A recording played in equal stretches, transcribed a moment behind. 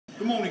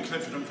Good morning,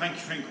 Clifford, and thank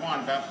you for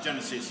inquiring about the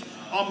Genesis.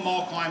 I'm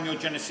Mark, I'm your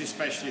Genesis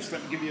specialist.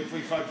 Let me give you a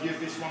brief overview of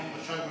this one on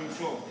the showroom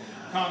floor.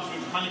 Comes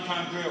with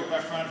honeycomb grille,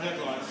 wraparound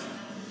headlights,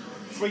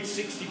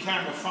 360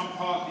 camera, front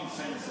parking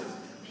sensors,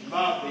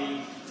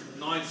 lovely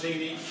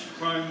 19-inch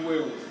chrome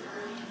wheels,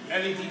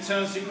 LED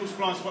turn signals,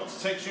 blind spot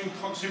detection,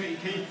 proximity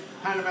key,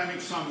 panoramic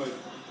sunroof.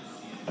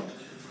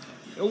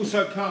 It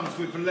also comes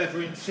with a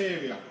leather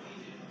interior.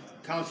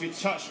 Comes with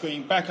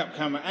touchscreen, backup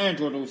camera,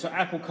 Android Auto,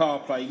 Apple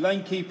CarPlay,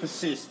 lane keep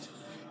assist.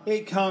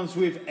 It comes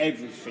with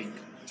everything.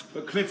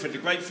 But Clifford, the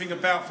great thing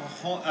about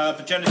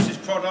the Genesis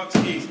products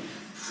is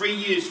 3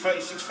 years,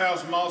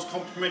 36,000 miles,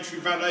 complimentary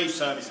valet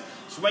service.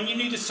 So when you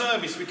need a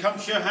service, we come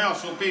to your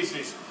house or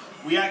business.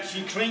 We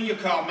actually clean your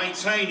car,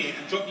 maintain it,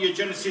 and drop you a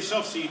Genesis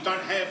off so you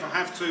don't ever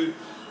have to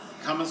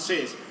come and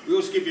see us. We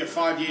also give you a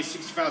 5 years,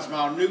 60,000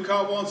 mile new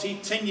car warranty,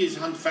 10 years,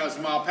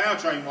 100,000 mile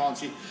powertrain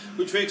warranty,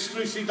 which we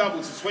exclusively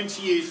double to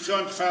 20 years,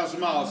 200,000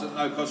 miles at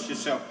no cost to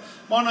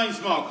yourself. My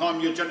name's Mark, I'm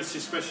your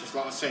Genesis specialist,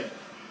 like I said.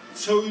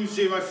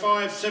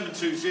 205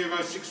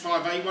 720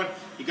 6581.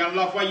 You're going to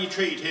love the way you're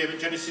treated here at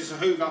Genesis of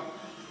Hoover.